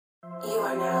You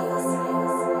are now listening.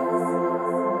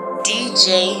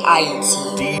 DJ IT.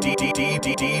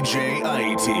 DJ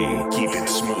IT. Keep it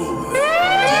smooth.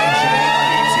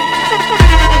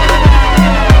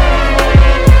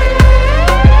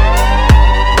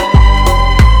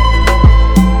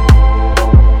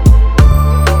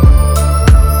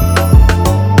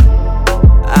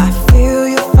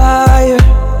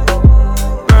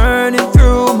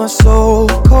 My soul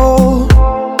cold,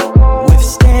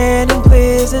 withstanding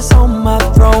blizzards on my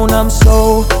throne. I'm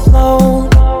so alone,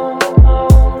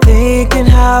 thinking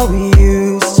how we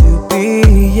used to be.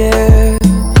 Yeah,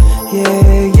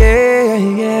 yeah, yeah,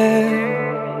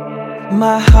 yeah.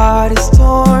 My heart is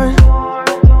torn.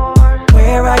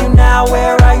 Where are you now?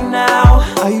 Where are you now?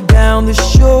 Are you down the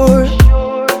shore?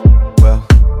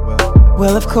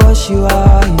 Well, of course you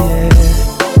are. Yeah.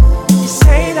 You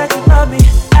say that you love me,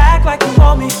 act like you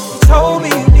want me. You told me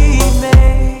you need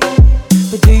me,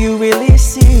 but do you really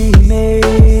see me?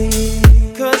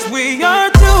 'Cause we are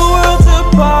two worlds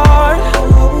apart,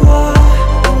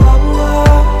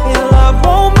 and love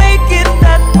won't make it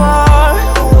that far.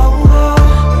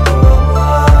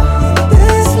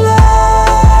 This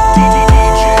love,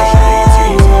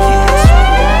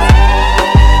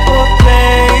 oh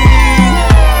pain,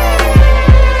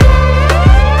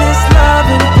 this love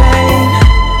and pain.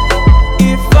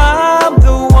 If I'm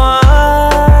the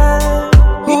one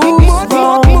who's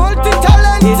wrong,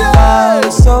 if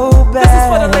I'm so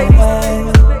bad,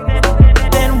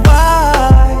 then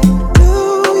why do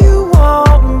you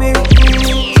want me?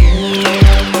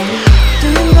 Do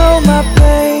you know my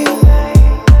pain?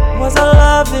 Was our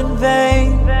love in vain?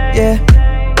 Yeah,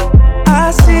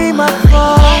 I see my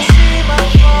flaws.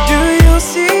 Do you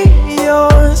see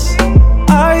yours?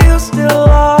 Are you still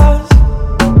lost?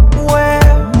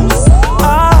 Where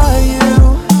are you?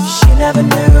 She never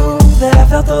knew that I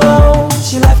felt alone.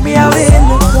 She left me out in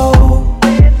the cold.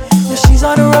 Now she's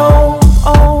on her own.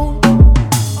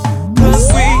 'Cause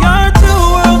we are two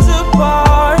worlds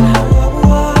apart.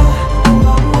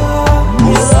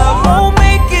 Your love won't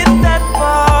make it that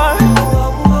far.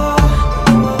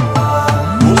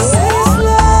 This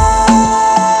love,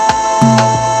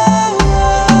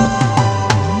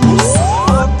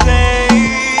 oh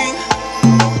pain,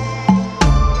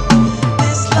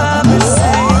 this love is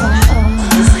pain.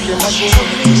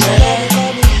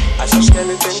 Achas que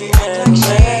ele tem dinheiro,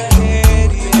 né?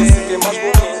 Disse que é mais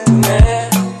bonito, né?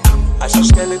 Achas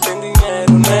que ele tem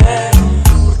dinheiro, né?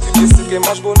 Porque disse que é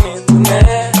mais bonito,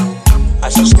 né?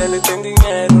 Achas que ele tem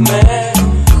dinheiro, né?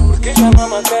 Porque já não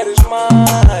me queres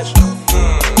mais.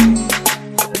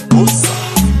 Usa.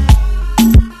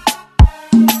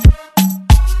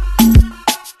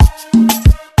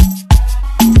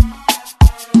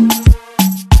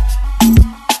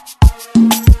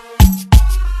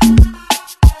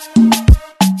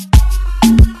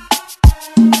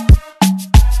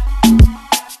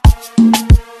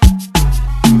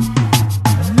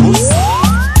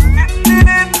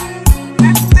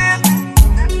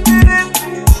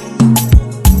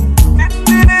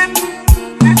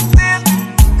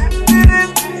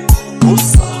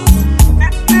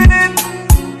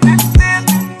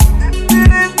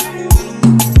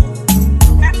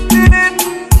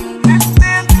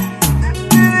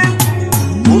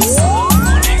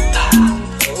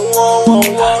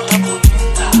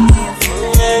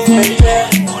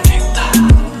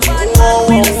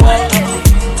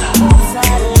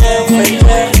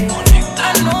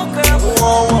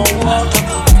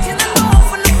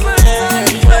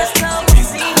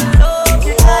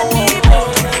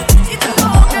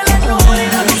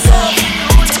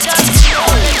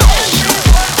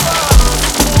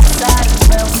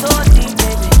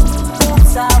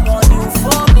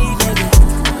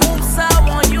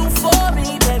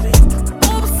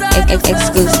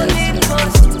 Exclusive.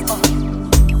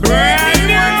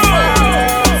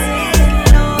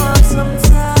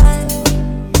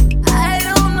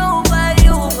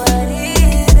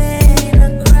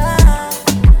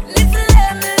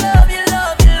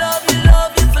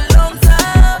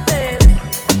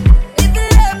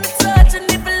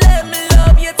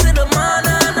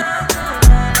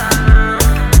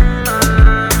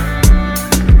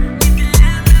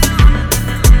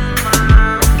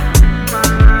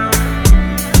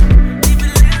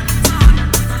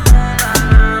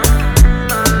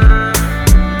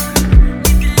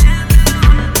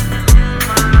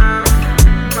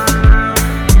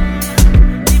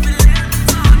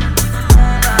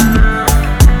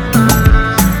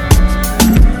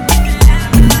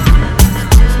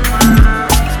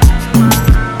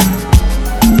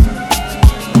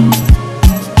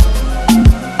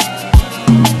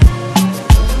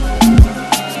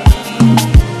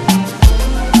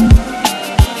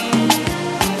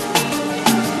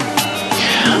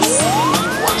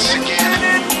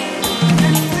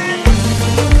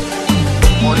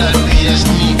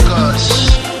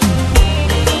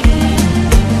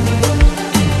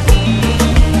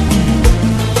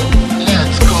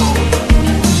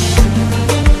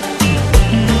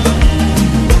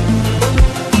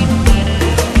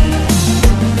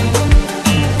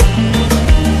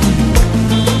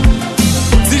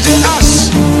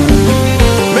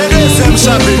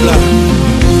 Deuxième chapitre là.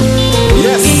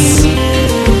 Yes.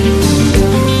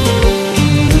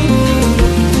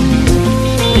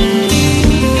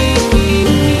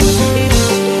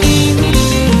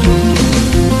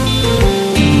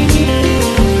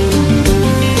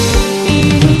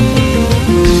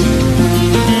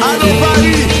 Allô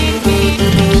Paris,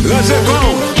 rangez bon,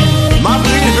 ma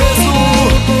privée sous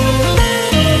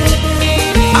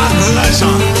avec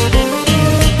l'argent.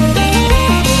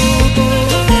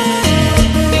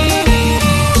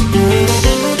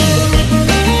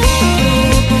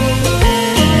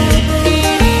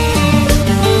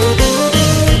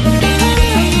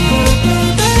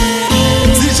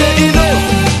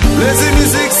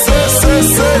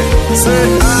 Say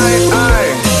aïe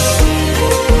aïe.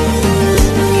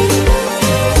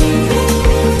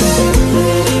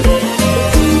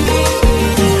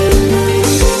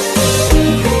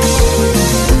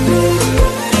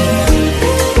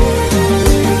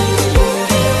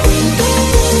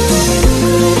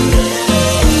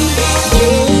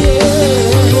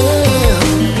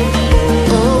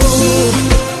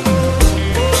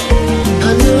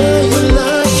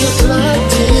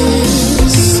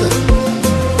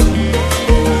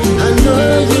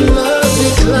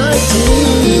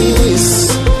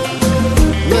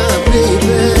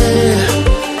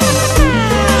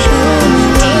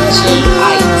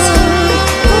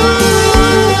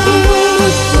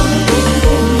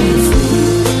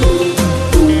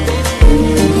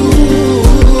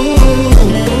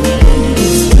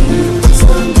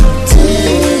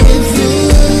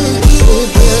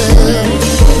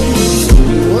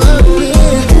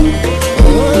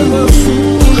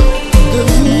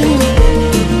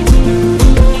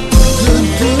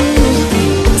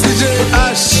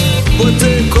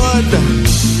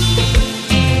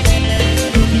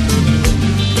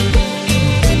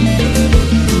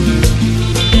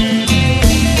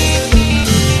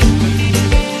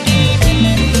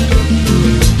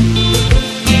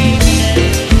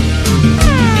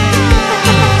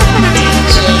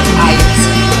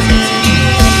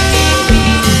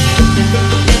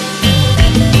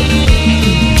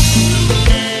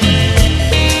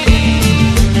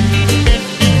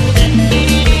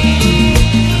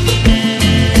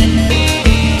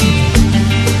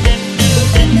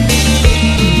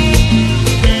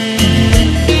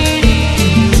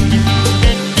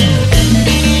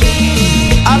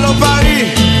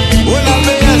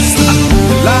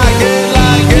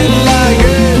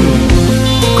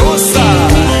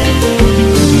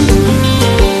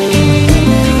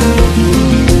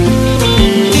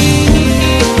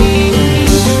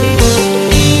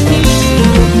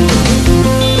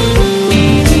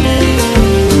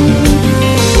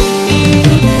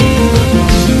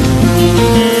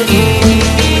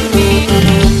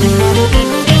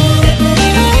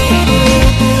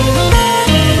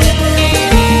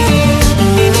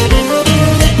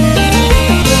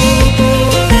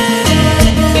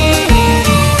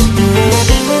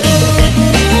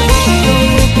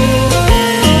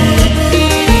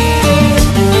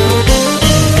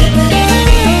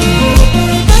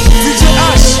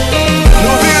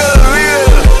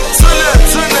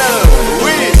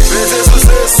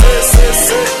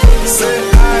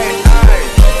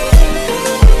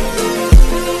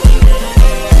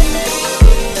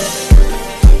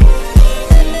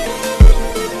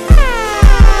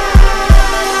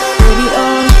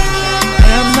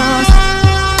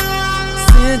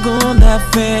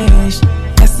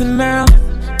 Essa não,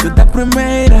 tu da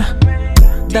primeira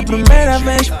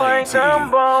vez foi tão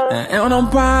bom. Eu não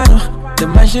paro de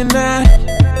imaginar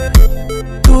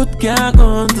tudo que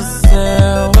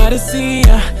aconteceu.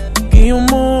 Parecia que o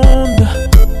mundo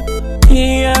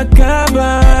ia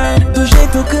acabar. Do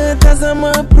jeito que estás a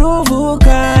me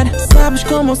provocar, sabes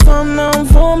como eu só não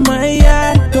vou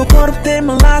maiar. Teu corpo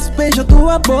tem-me laço, beija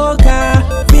tua boca,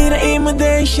 vira e me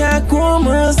deixa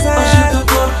começar. Hoje teu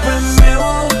corpo é meu,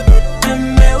 é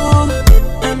meu,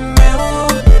 é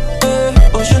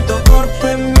meu. Hoje teu corpo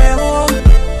é meu,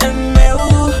 é meu,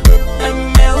 é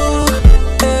meu.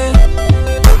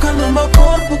 Toca no meu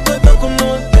corpo que eu toco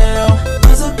no teu.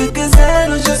 Faz o que quiser,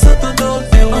 hoje eu sou todo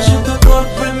teu. Hoje teu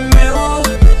corpo é meu,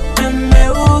 é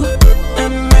meu, é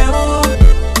meu.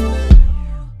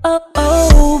 Oh,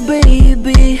 oh,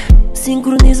 baby,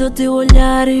 sincroniza teu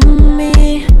olhar em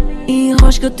mim,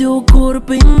 enrosca teu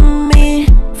corpo em mim.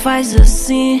 Faz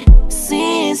assim,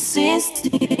 sim, sim,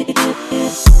 sim.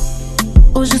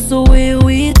 Hoje sou eu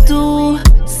e tu,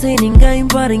 sem ninguém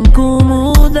para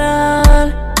incomodar.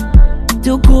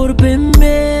 Teu corpo é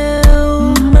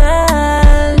meu,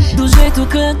 mas do jeito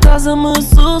que estás a me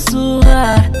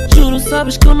sussurrar, juro,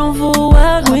 sabes que eu não vou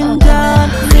aguentar.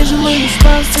 Vejo-me no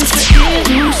espaço sem sair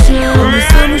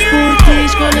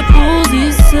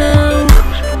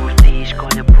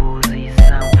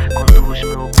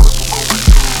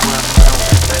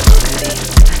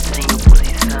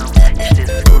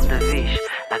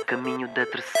caminho da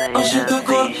terceira hoje o teu vez.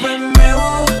 corpo é meu,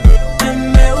 é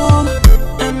meu,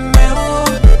 é meu.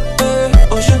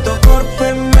 Hoje o teu corpo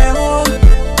é meu,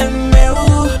 é meu,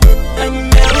 é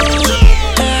meu.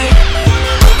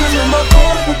 Toca no meu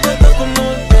corpo que eu toco no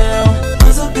teu.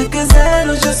 Faz o que quiser,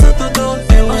 hoje eu sou todo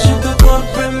teu. Hoje o teu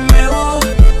corpo é meu,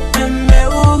 é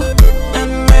meu, é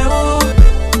meu.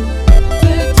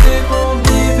 C'était mon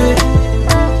bébé,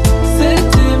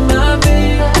 c'était ma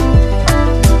vie,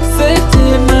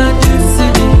 c'était ma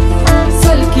destinée,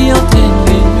 celle qui entraîne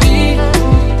mes nuits.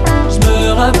 Je me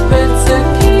rappelle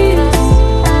cette kiss,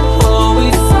 oh oui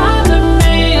ça me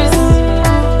mise,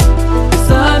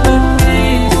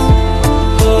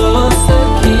 oh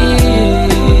cette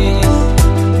kiss.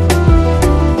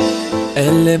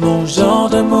 Elle est mon genre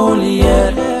de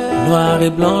Molière, noire et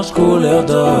blanche couleur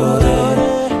dorée.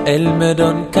 Elle me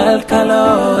donne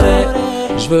calcalore,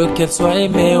 je veux qu'elle soit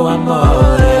aimée ou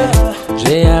amore.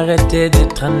 J'ai arrêté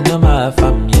d'être un homme à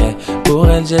femme, yeah. Pour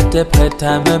elle j'étais prête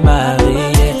à me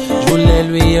marier. Je voulais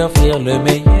lui offrir le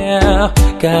meilleur,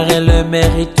 car elle le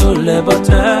mérite tout le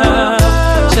bonheur.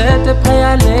 J'étais prêt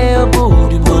à aller au bout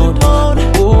du monde,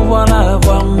 pour pouvoir la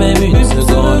voir même une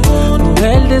seconde. Pour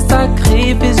elle des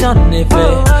sacrifices j'en ai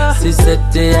fait, si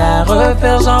c'était à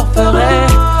refaire j'en ferais.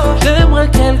 J'aimerais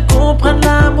qu'elle comprenne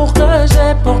l'amour que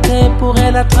j'ai porté pour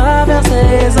elle à travers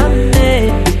ces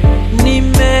années. Ni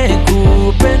mes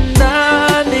coups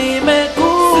ni mes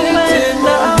coups. C'était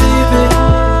ma vie,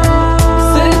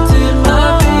 c'était ma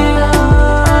vie,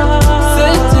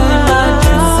 c'était ma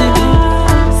destinée,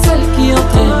 celle qui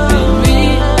entraîne mes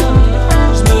nuits.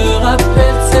 Je me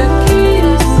rappelle cette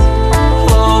kiss,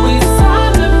 oh oui ça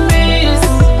me mise,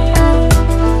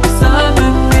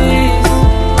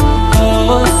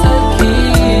 oh cette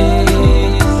kiss.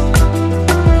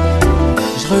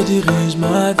 Je redirige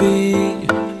ma vie,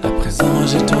 à présent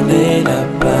j'ai tourné la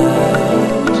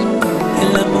page. Et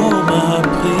l'amour m'a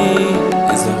appris,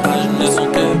 les orages ne sont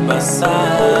que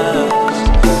passage.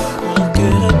 Mon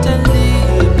cœur était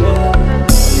libre,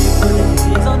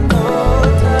 pris en otage.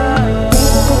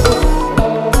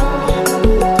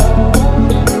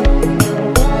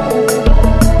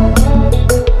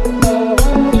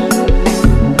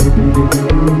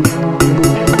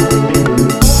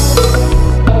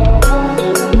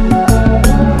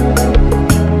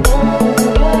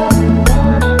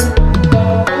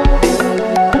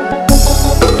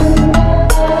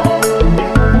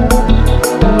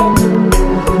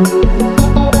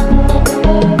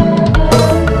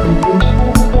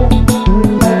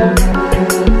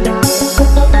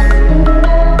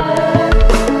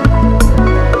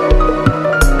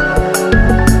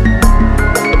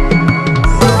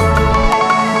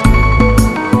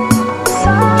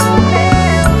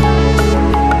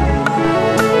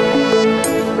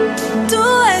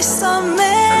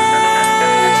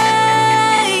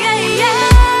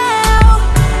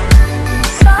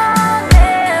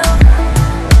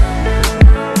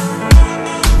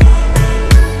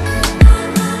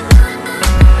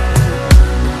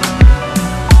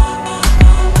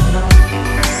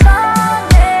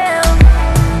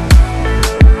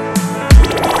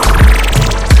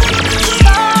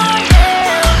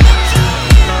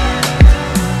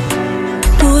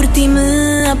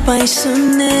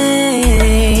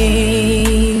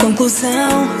 apaixonei.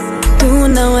 Conclusão, tu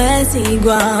não és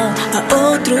igual a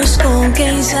outros com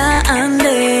quem já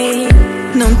andei.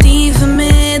 Não tive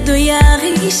medo e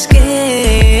arrisquei,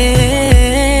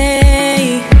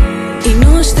 e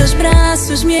nos teus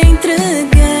braços me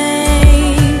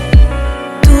entreguei.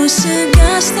 Tu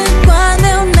chegaste quando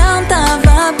eu não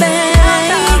tava bem,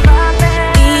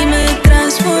 e me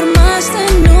transformaste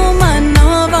numa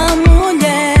nova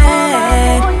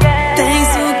mulher. Tens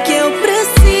o que eu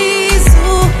preciso,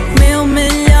 meu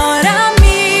melhor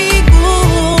amigo.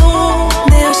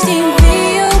 Deus te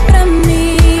enviou pra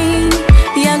mim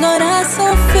e agora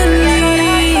sou feliz.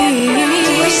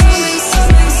 Tu és só meu, só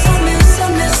meu, só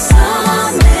meu, só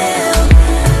meu.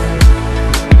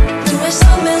 Tu és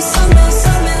só meu, só meu,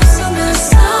 só meu, só meu,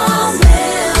 só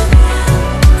meu.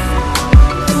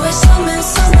 Tu és só meu,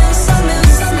 só meu, só meu,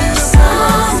 só meu, só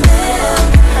meu.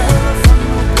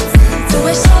 Tu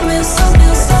és só meu, só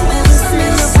meu, só meu, só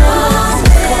meu, só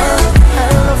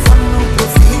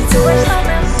meu.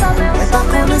 Mais pas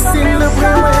qu'on laisse le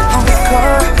vrai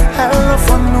encore. Elle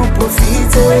faut nous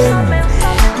profiter.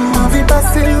 Ma vie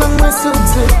passée loin sur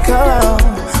ce corps.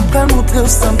 Pas montrer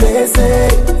sans baiser.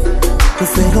 Pour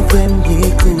faire un premier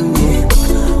coup,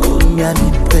 on y a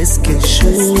mis presque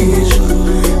chaud.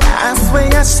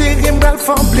 Assoyez à chérie, m'bral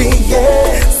faut oublier.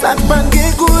 Ça te prend du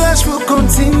courage pour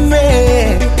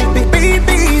continuer.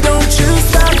 Baby, don't you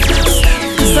stop,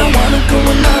 'cause I wanna go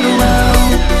another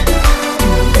round.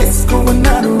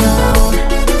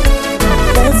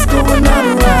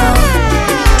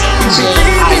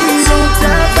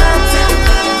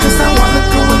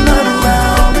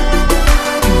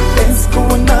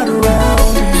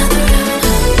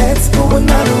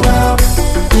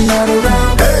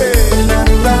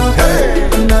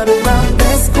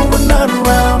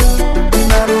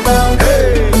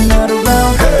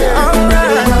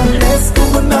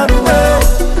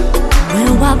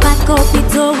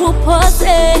 Scopito o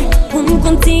pose,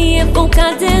 conti e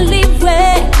vocal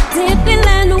delivery. Depuis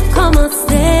nous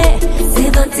commencer,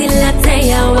 c'est ventilateur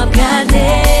à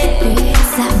regarder.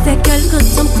 Ça fait quelque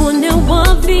temps qu'on est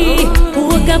en vie,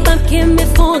 pour capable qui me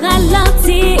font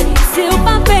ralentir. Si on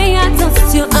pas paye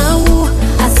attention à où,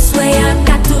 à souhait à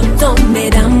qu'à tout tomber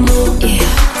d'amour.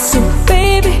 So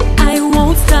baby, I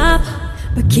won't stop,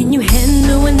 but can you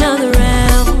handle another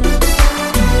round?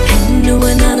 Handle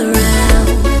another round.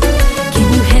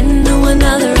 Can you handle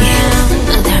another round?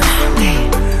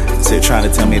 So you're trying to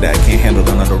tell me that I can't handle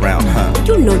another round, huh?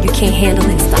 You know you can't handle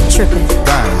it, stop tripping.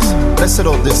 Guys, let's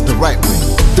settle this the right way,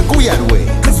 the Guyad way.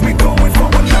 Cause we going for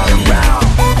another round.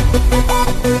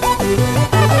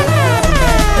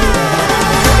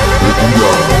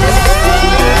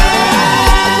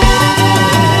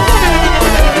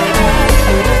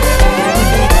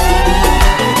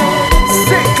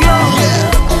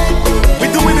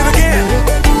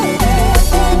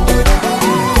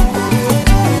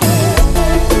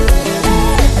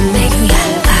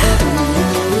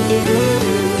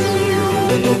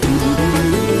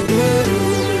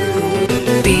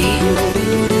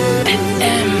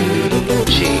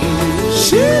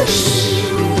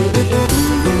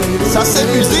 Ça c'est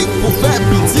musique pour faire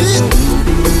petit.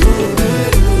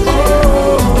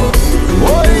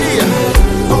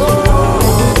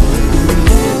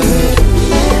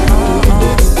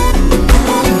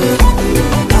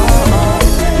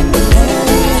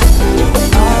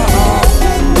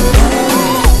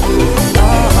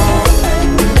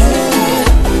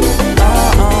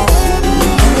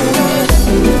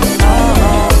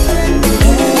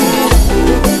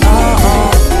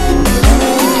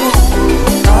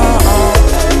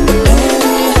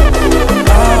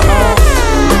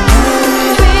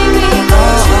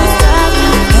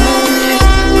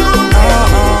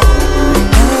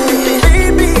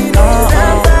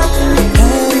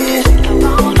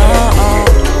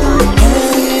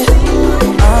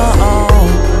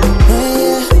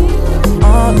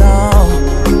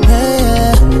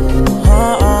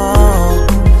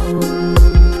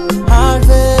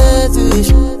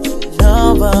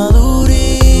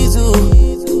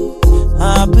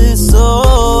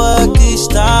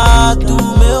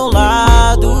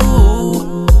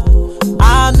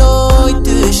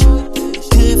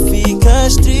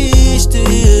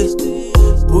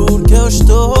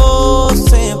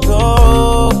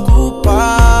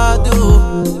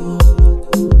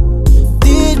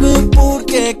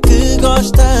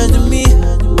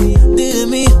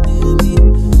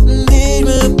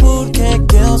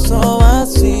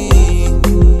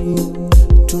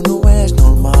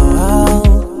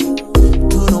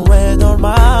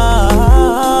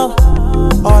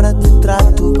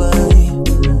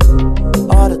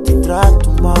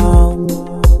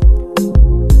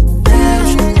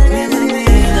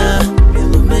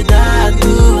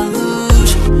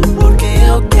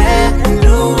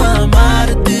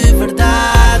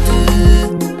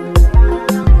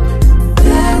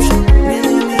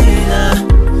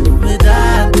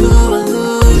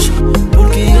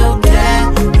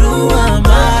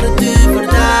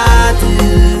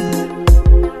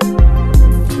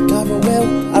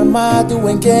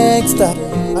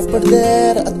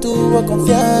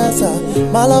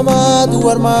 Mal amado,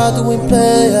 armado em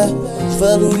pleia.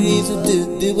 Desvalorizo-te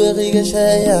de barriga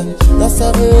cheia.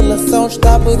 Nossa relação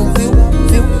está por um fio.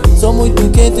 Sou muito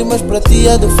quente, mas para ti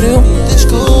é do frio.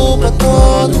 Desculpa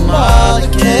todo o mal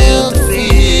que eu te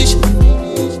fiz.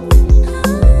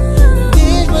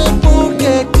 Diz-me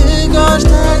porque que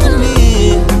gostas de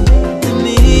mim.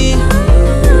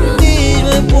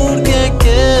 Diz-me porque que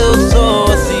eu sou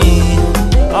assim.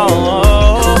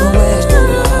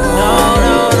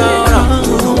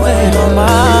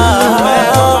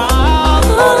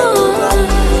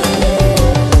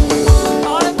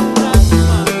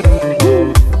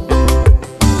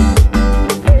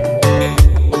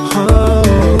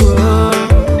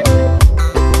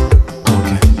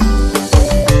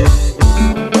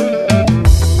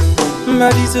 Ma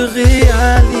vie se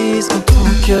réalise quand ton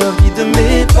cœur guide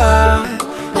mes pas.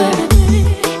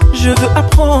 Je veux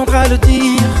apprendre à le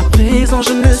dire, à présent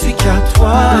je ne suis qu'à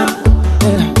toi.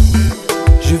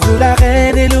 Je veux la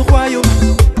reine et le royaume.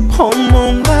 Oh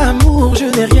mon amour, je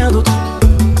n'ai rien d'autre.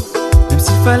 Même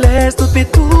s'il fallait stopper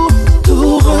tout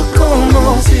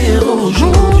recommencer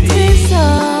aujourd'hui.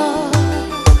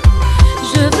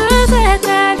 Je veux être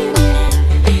la lumière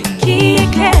qui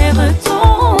éclaire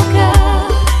ton cœur.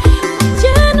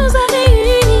 Dieu nous a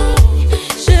réunis,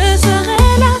 je serai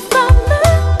la femme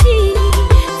qui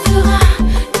fera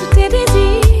tous tes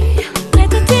désirs,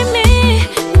 prête à t'aimer,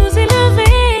 nous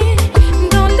élever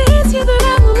dans les cieux de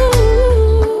l'amour.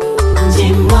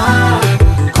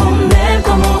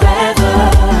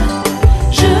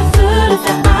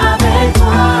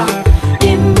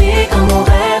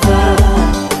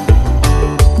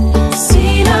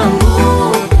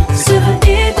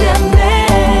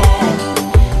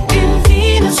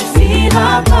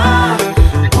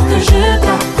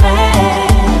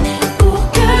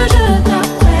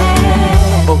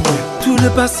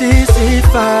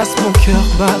 cœur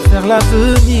bat vers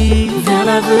l'avenir. Vers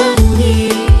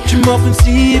l'avenir. Tu m'offres une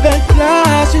si belle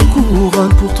place, une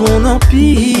couronne pour ton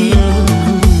empire.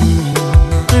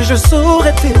 Je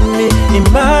saurais t'aimer et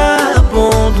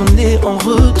m'abandonner en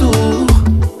retour.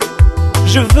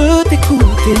 Je veux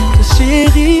t'écouter, te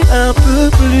chérir un peu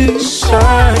plus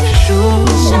chaque jour.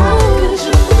 Chaque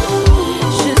jour,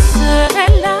 je serai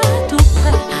là tout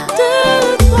près de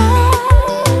toi.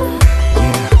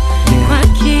 Quoi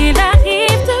qu'il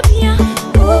arrive de bien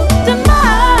ou de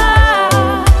mal,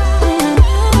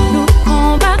 nous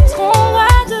combattrons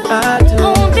à deux.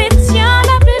 On détient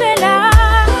la plus belle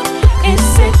art, et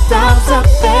cet art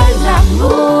s'appelle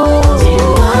l'amour.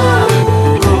 Dis-moi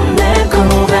qu'on aime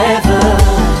comme on rêve.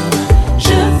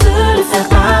 Je veux le faire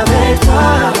avec toi,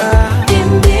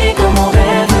 aimer comme on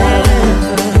rêve.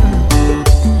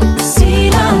 Si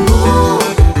l'amour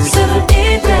se veut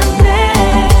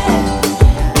éternel,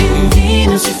 une vie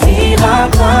ne suffira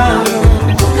pas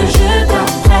pour que je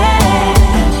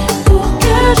t'apprenne, pour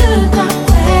que je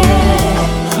t'apprenne,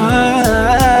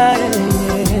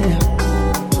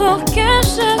 pour que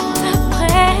je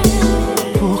t'apprenne,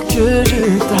 pour que je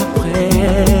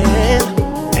t'apprenne.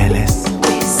 LS.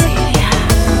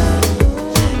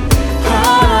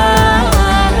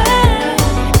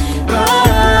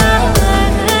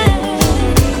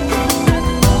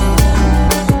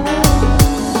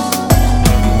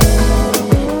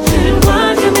 Plus loin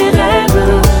que mes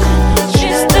rêves,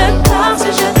 juste parce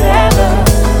que je t'aime,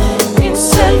 une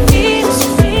seule vie ne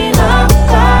suffira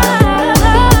pas.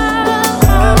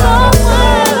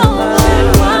 Plus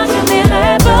loin que mes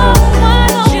rêves,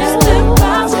 juste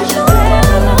parce que je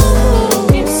t'aime,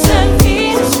 une seule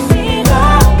vie ne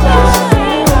suffira pas.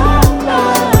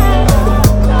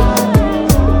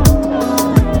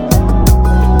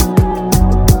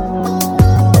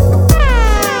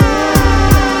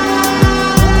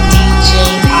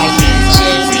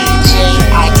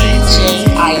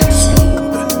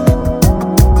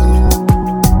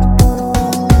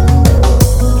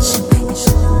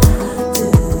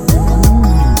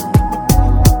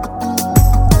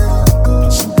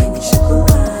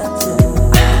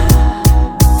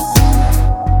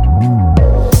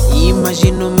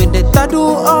 Imagino-me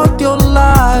deitado ao teu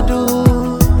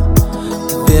lado,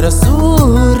 te ver a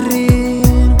sorrir,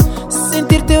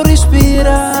 sentir teu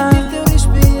respirar.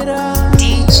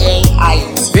 DJ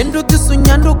Ice. Vendo-te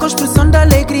sonhando com a expressão da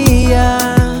alegria,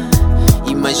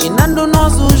 imaginando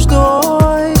nós os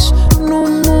dois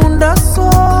num mundo a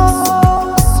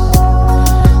sós.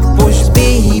 Pois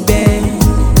baby,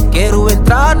 quero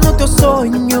entrar no teu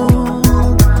sonho,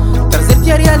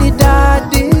 trazer-te a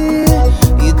realidade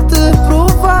e te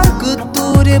provar que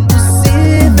tudo é possível.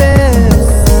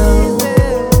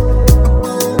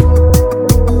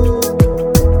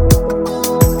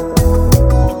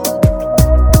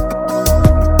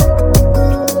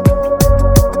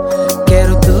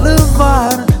 Quero te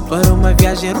levar para uma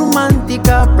viagem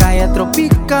romântica, praia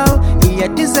tropical, ilha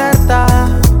deserta,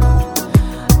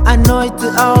 à noite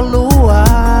ao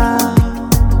luar.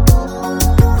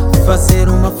 Fazer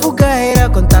uma fogueira,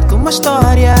 contar-te uma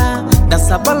história,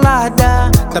 dança balada,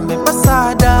 também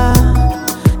passada.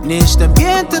 Neste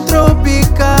ambiente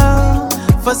tropical,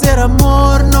 fazer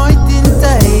amor noite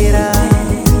inteira.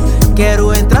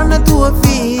 Quero entrar na tua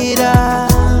vida,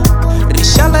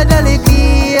 rixá-la de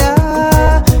alegria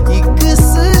e que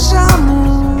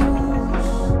sejamos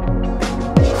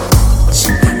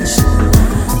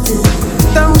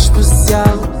tão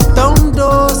especial, tão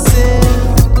doce,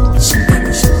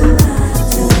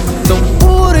 tão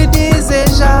puro e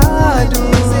desejado.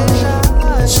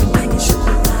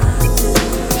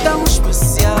 Tão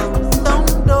especial, tão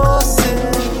doce,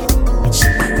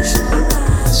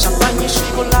 champanhe e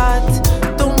chocolate,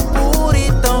 tão puro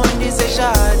e tão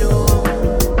desejado.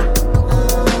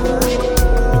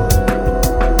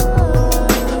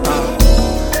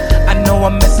 I know I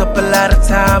mess up a lot of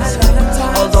times,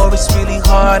 although it's really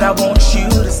hard, I want you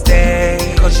to stay,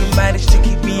 cause you managed to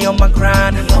keep me on my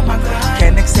grind.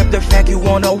 Can't accept the fact you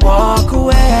wanna walk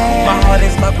away. My heart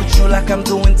is back with you like I'm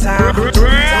doing time. Please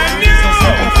don't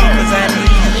set me free cause I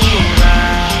need you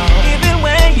around. Even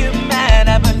when you're mad,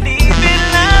 I believe in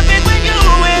loving when you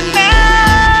and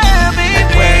I, baby. And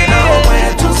when I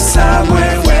went to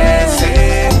somewhere where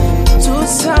c'est Tout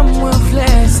ça me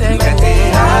blesse. mais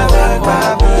t'es avec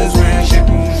pas besoin, j'ai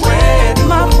besoin.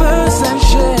 Ma besoin,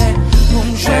 j'ai mon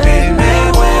jeu. Baby, mais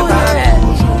ouais, pas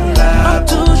toujours là.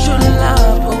 Toujours là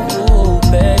pour vous,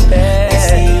 bébé. Et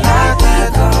si la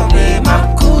tête en est ma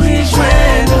couille,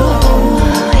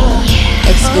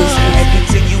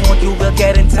 everything you want, you will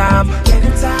get in time.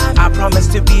 I promise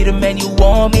to be the man you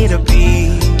want me to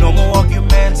be. No more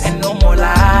arguments and no more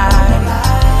lies.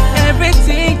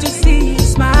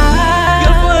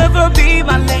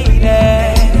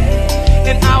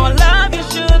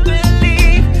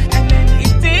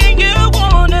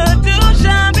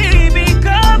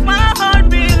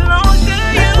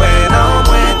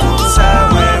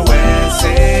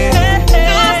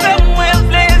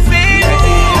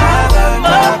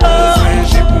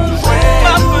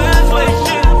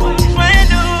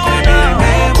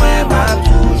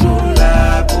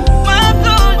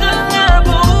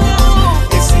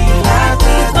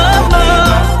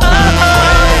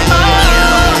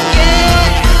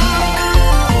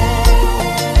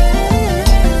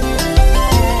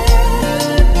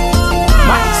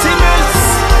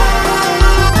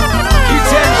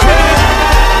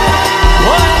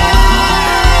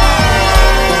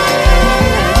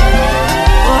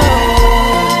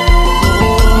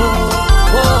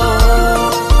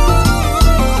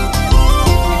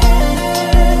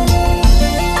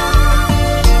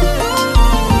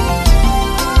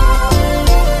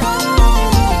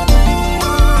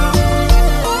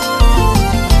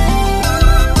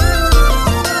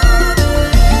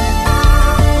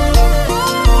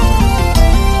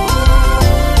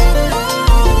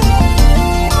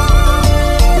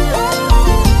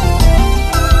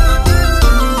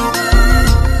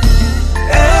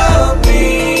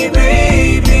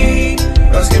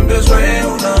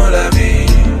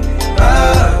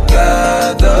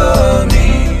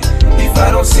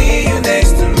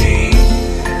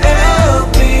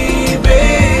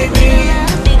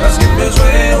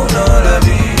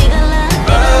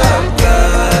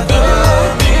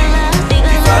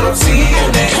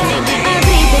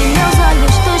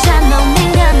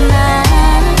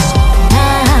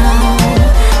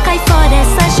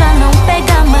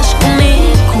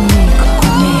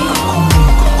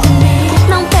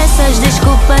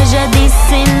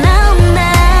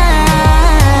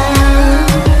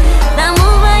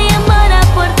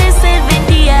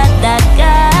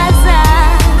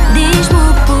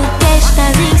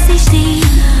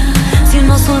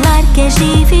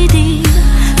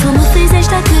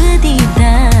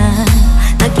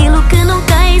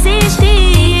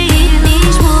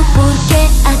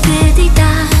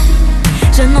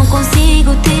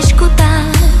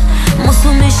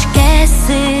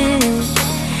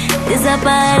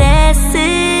 desaparece.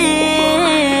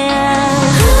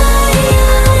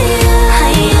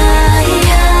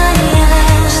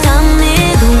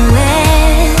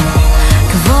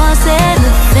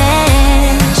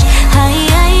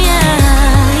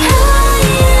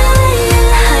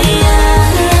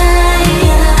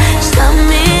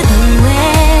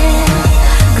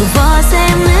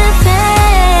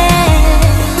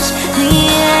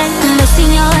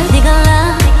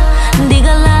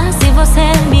 Diga lá se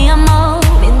você me amou.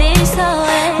 Me diz só.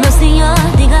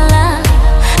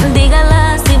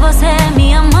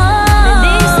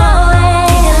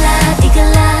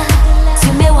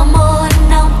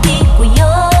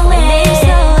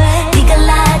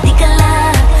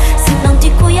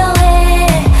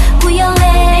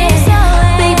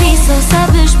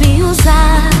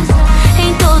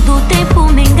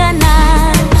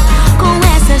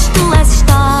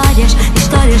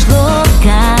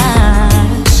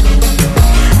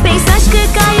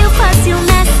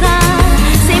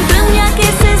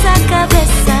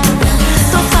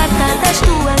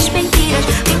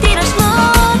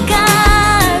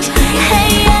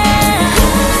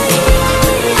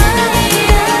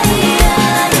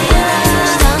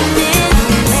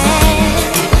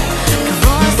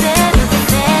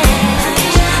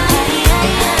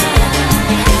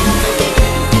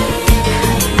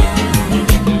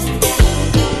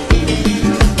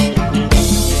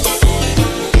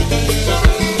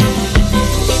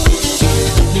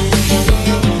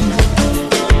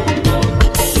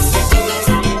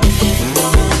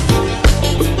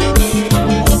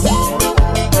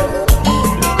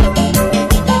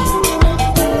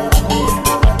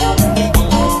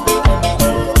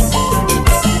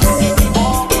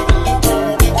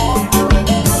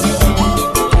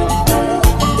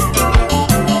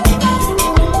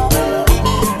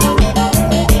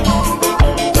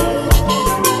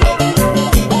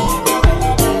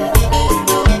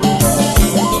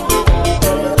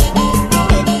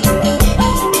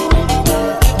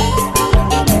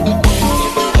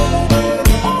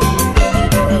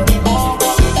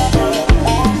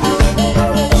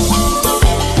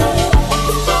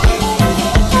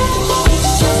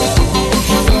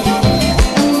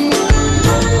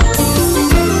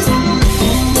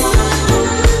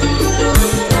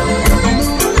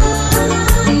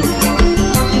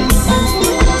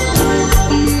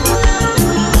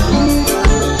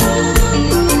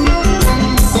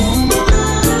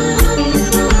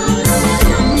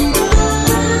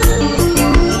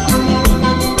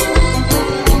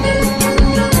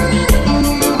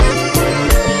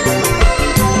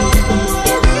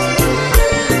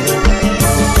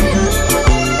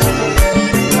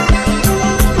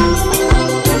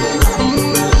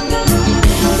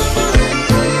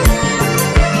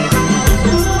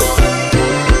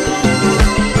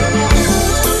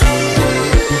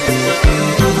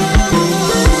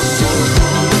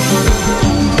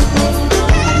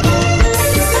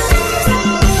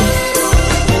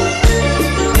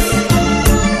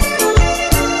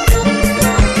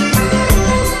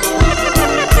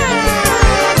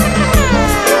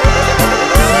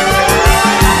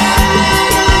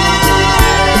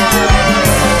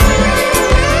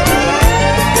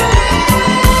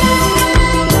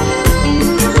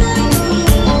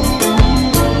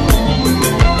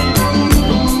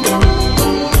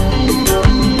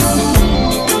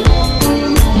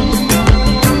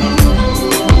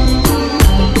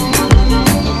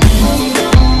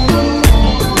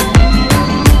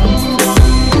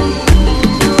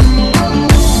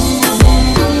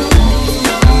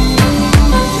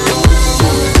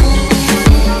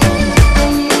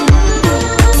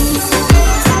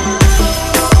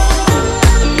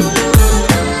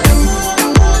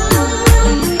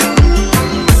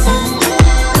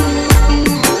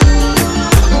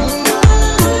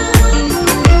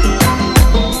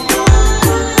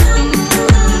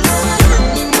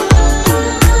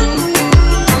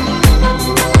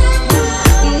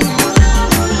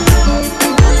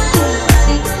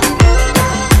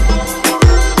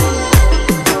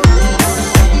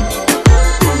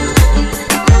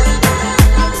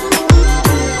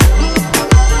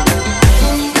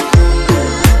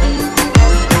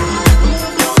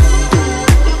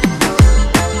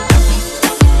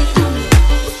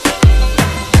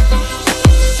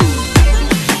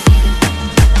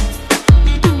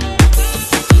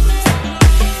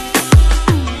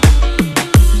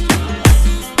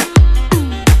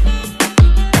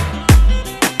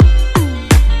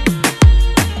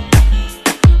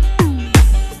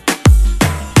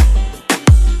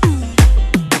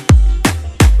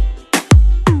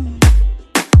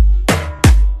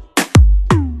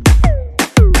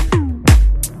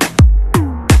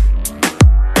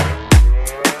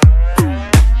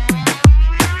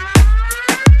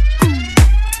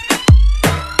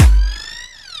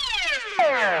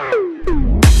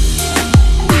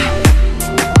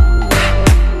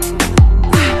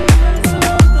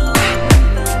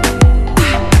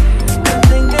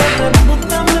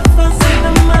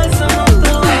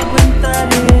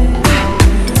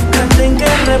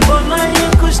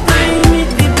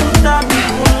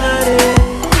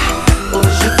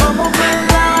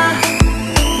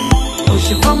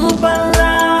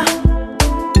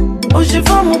 Hoje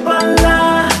vamos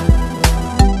balar.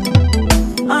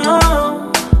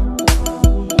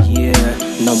 Yeah,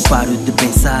 não paro de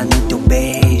pensar no teu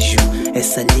beijo,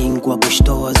 essa língua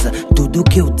gostosa, tudo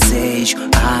que eu desejo.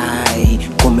 Ai,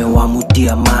 como eu amo te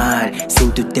amar.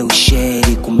 Sinto teu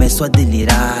cheiro e começo a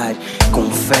delirar.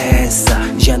 Confessa,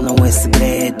 já não é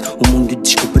segredo. O mundo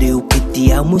descobriu que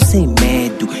te amo sem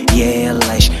medo. E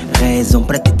elas rezam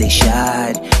pra te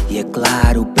deixar. E é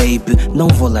claro, baby, não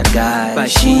vou largar.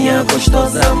 Baixinha,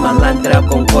 gostosa, malandra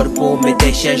com corpo, me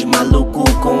deixas maluco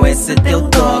com esse teu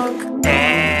toque.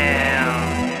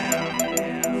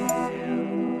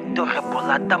 Tô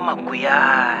rebolada a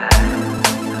macuiar.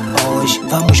 Hoje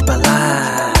vamos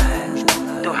balar.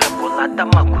 Tô rebolada a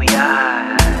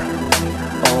macuiar.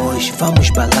 Hoje vamos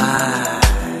balar.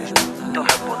 Tô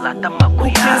rebolada a macuiar.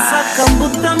 O que essa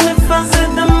cambuta me fazer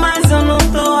demais, eu não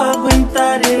tô a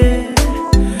aguentar.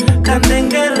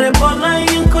 Candengue rebola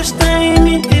e encosta em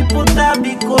mim tipo da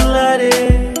bicular.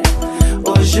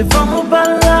 Hoje vamos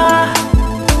balar.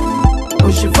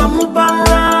 Hoje vamos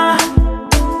balar.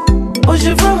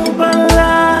 Hoje vamos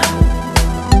balar.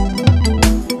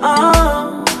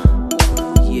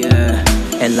 Yeah.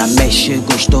 Ela mexe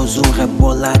gostoso,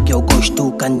 rebola que eu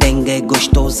gosto. Candengue é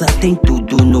gostosa, tem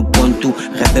tudo no ponto.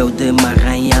 Rebelde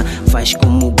marranha, faz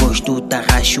como gosto.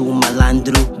 Tarraxo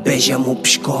malandro, beija-me o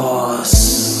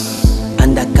pescoço.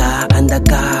 Anda cá, anda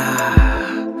cá.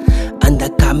 Anda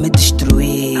cá me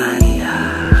destruir.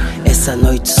 Essa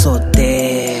noite sou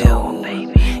teu.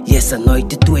 E essa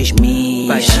noite tu és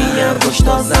minha. Baixinha,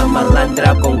 gostosa,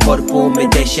 malandra com corpo, me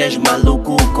deixas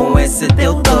maluco com esse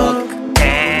teu toque.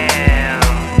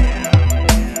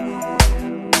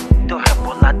 Tô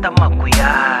rebolada a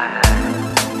macuiar.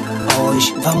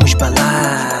 Hoje vamos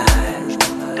balar.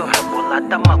 Tô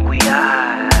rebolada a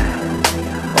macuiar.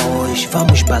 Hoje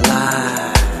vamos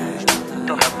balar.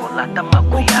 Tô rebolada a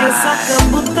macuiar. O que essa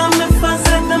cambuta me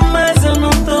fazer demais, eu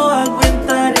não tô a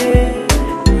aguentar.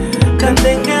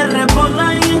 Candengue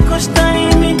rebola e encosta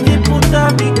em mim tipo da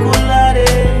bicular.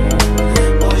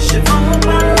 Hoje vamos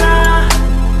balar.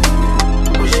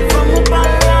 Hoje vamos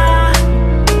balar.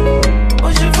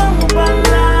 Hoje vamos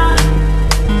balar.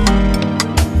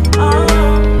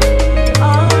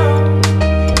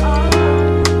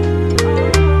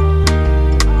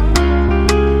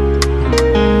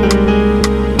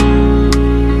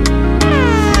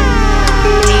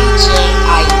 DJ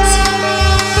Ice.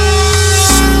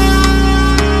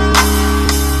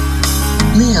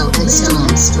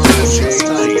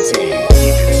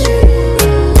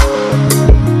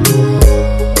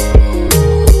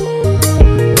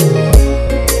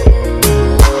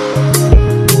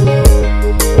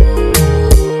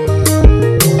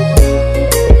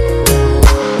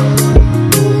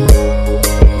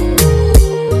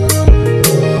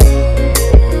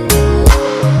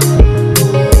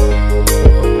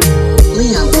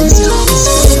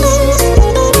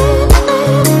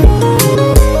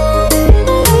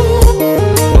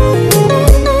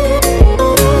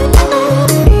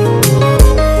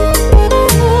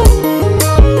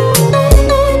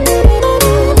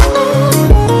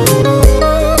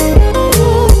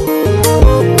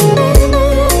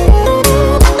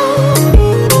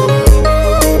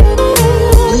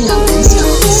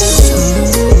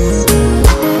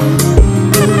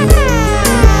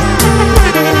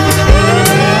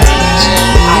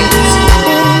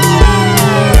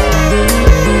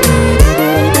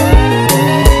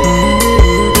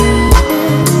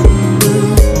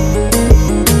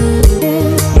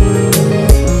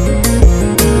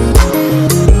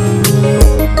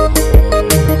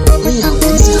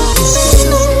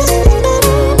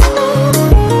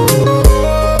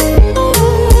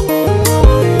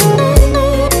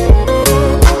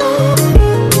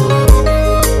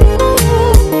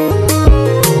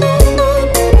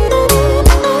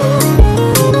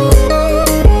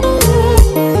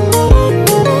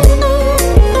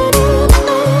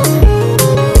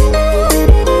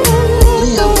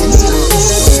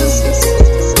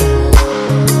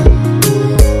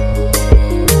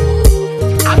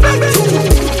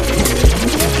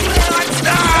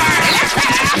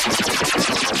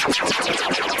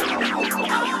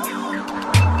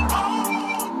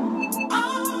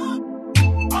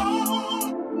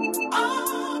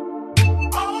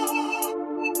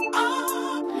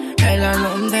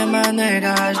 não tem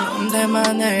maneiras, não tem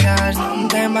maneiras, não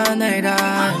tem maneiras.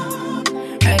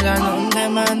 Ela não tem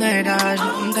maneiras,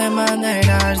 não tem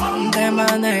maneiras, não tem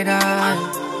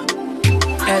maneiras.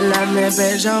 Ela me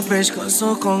beija o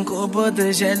pescoço com um cubo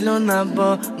de gelo na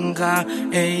boca,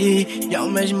 ei, e ao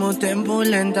mesmo tempo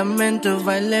lentamente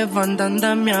vai levantando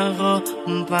a minha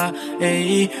roupa,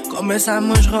 ei.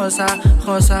 Começamos roça,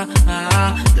 roça,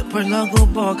 depois logo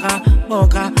boca,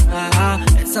 boca,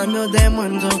 essa miúda é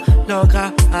muito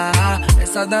louca,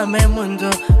 essa dama é muito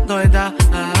doida,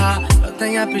 eu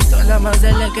tenho a pistola mas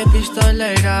ela é que é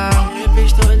pistoleira, é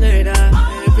pistoleira,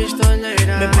 é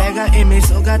pistoleira. Me pega e me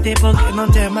suga tipo que não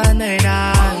tem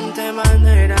maneira, não tem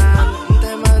maneira, não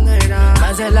tem maneira.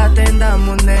 Mas ela tem da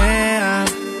mulher,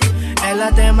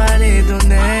 ela tem marido,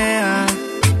 né?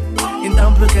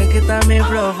 Então por que tá me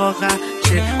provoca?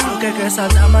 Por que essa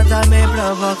dama tá me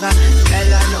provoca?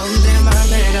 Ela não tem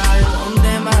maneira, não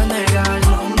tem maneira,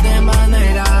 não tem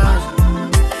maneira.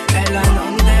 Ela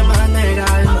não tem maneira,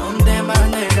 não tem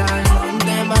maneira, não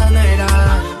tem maneira.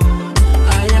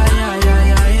 Ai, ai, ai, ai,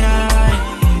 ai, ai.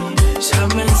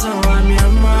 Chame só a minha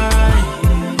mãe.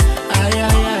 Ai,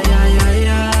 ai, ai, ai, ai,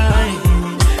 ai.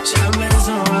 Chame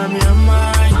só a minha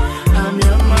mãe. A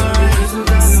minha mãe. Isso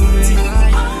tá doente,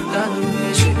 tá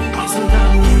doente. Isso tá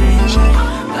doente,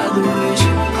 tá doente.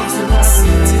 Isso tá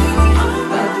doente,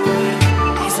 tá doente.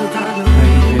 Isso tá doente.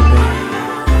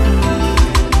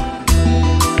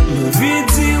 Ma vie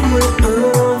dis-moi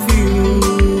envie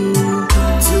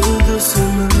tout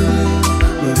doucement.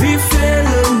 Ma vie fait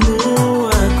l'amour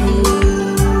à coup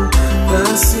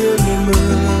passionnément.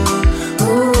 Oh,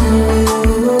 oh,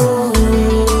 oh,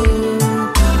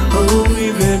 oh oui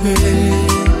bébé.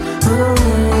 Oh,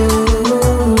 oh,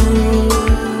 oh,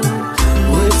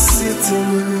 ouais c'est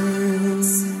toi.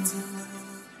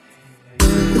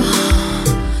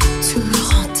 Tu me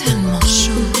rends tellement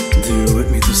chaud. Do you want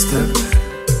me to stop?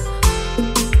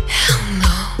 Hell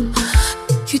no.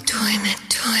 You're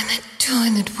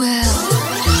doing it well.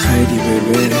 Heidi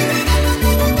baby.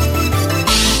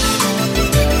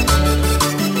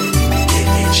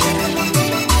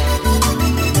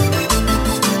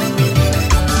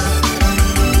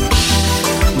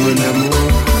 Mon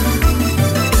amour,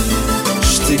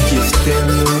 je te kiffe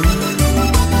tellement,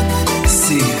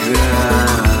 c'est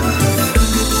grave.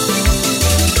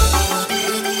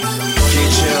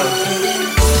 Future,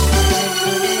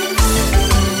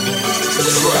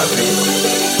 drop it.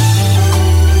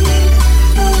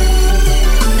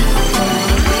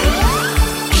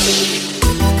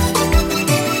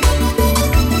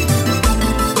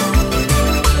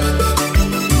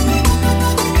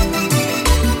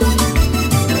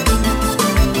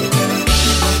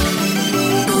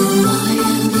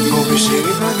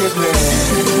 Chérie, pas de plaire.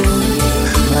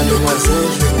 Mademoiselle,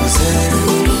 je vous aime.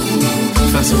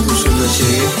 Façon touche de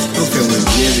chérie, pour faire me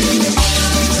bien vivre.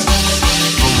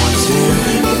 Oh mon Dieu,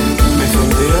 mais faut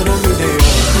me dire dans le vidéo.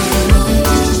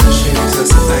 Chérie, ça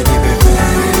c'est Heidi, bébé.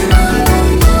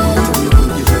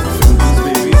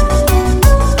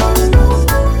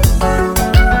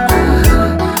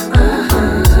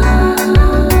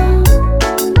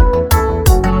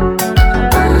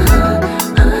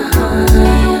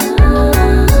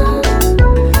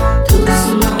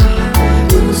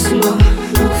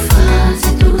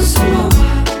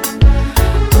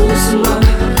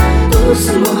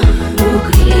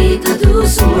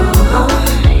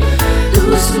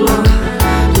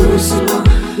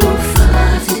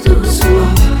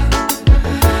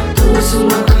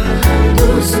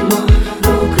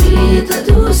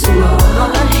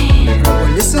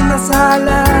 Polícia na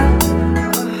sala,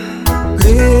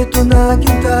 grito na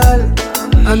quintal.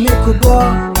 Amigo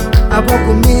bom, abra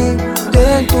comigo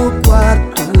dentro do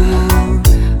quarto.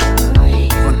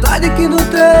 Vontade que não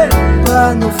tem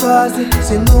pra não fazer.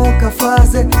 Se nunca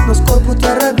fazer, nosso corpo te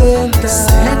arrebenta.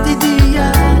 7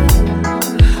 dias,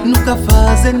 nunca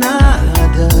fazer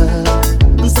nada.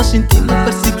 Não está sentindo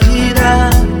perseguida.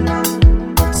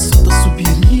 Solta subir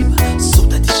riba,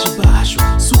 solta desde baixo.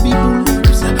 Subir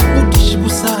blusa, o desde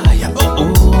saia. Oh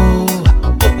oh,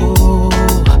 oh oh.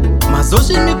 Mas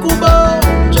hoje me cubou,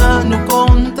 já no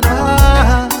contra.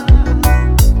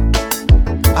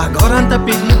 Agora tá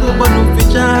perigo pra não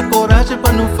fechar coragem,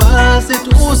 pra não fazer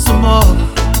tudo sumó,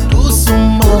 tudo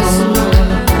sumó.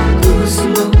 Tudo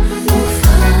sumó, não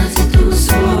faz tudo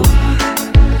sumó.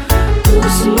 Tudo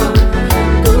sumó,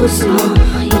 tudo sumó,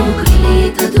 não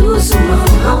grita tudo sumó.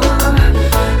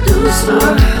 Tudo sumó,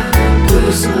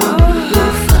 tudo sumó, não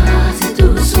faz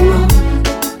tudo sumó.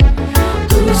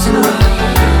 Tudo sumó,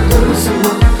 tudo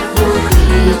sumó, não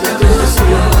grita tudo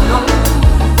sumó.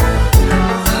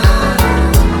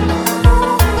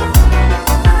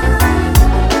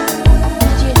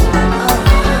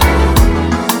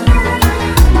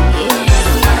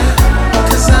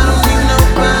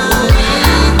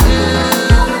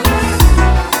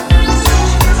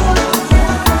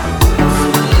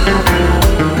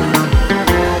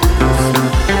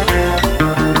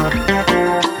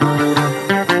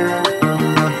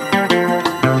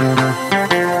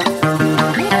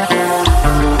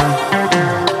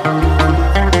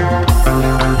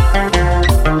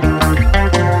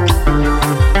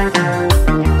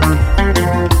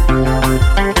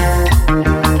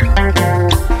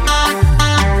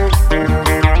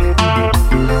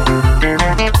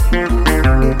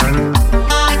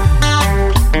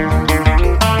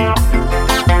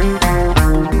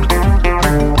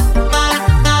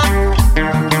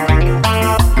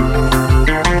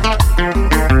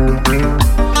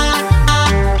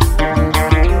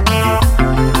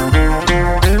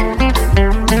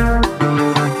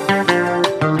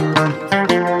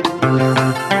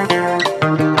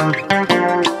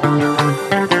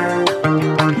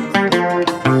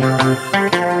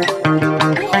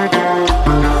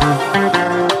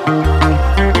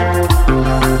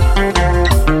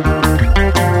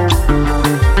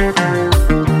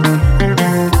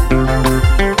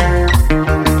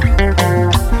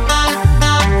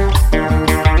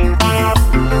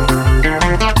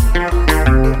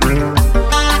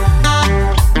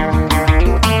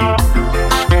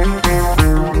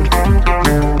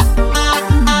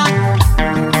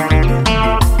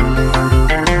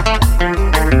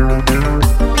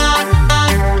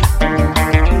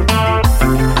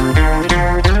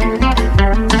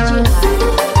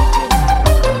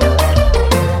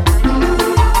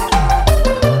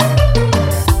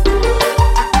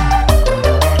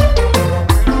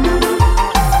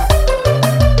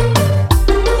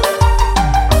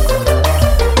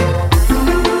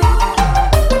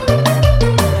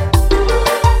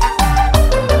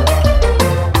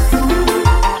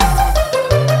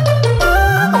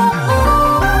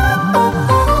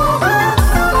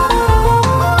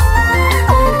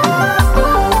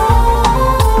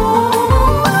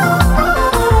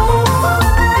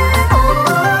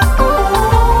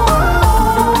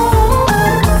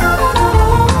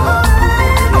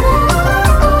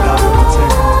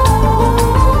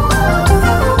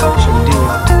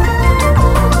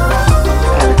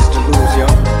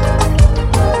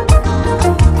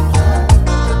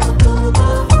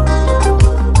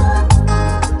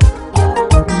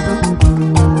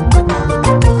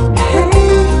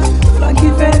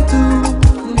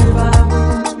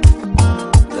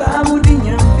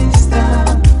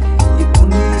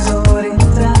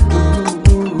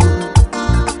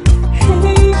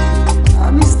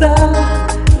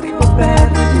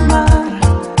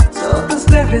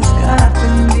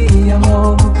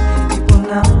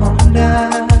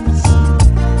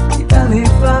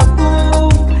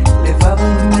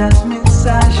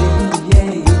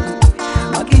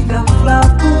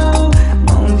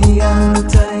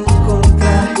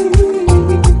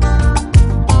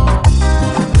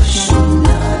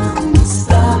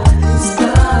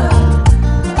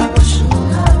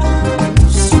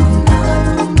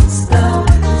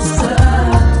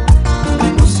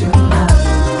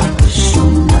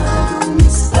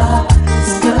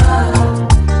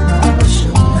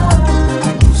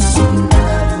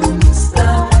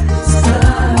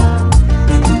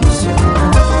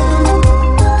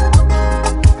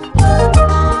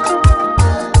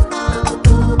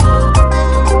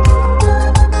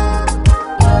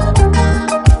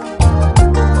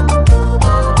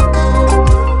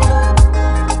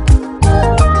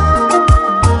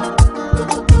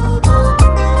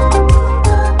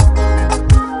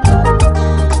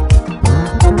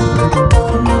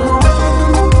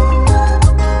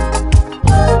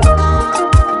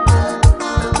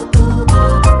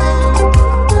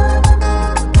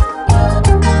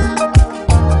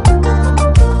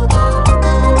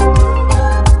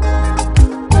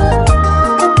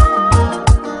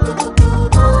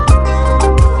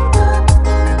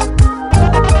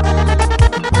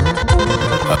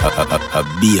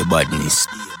 be a badness.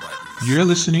 You're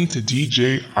listening to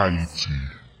DJ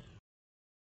IT.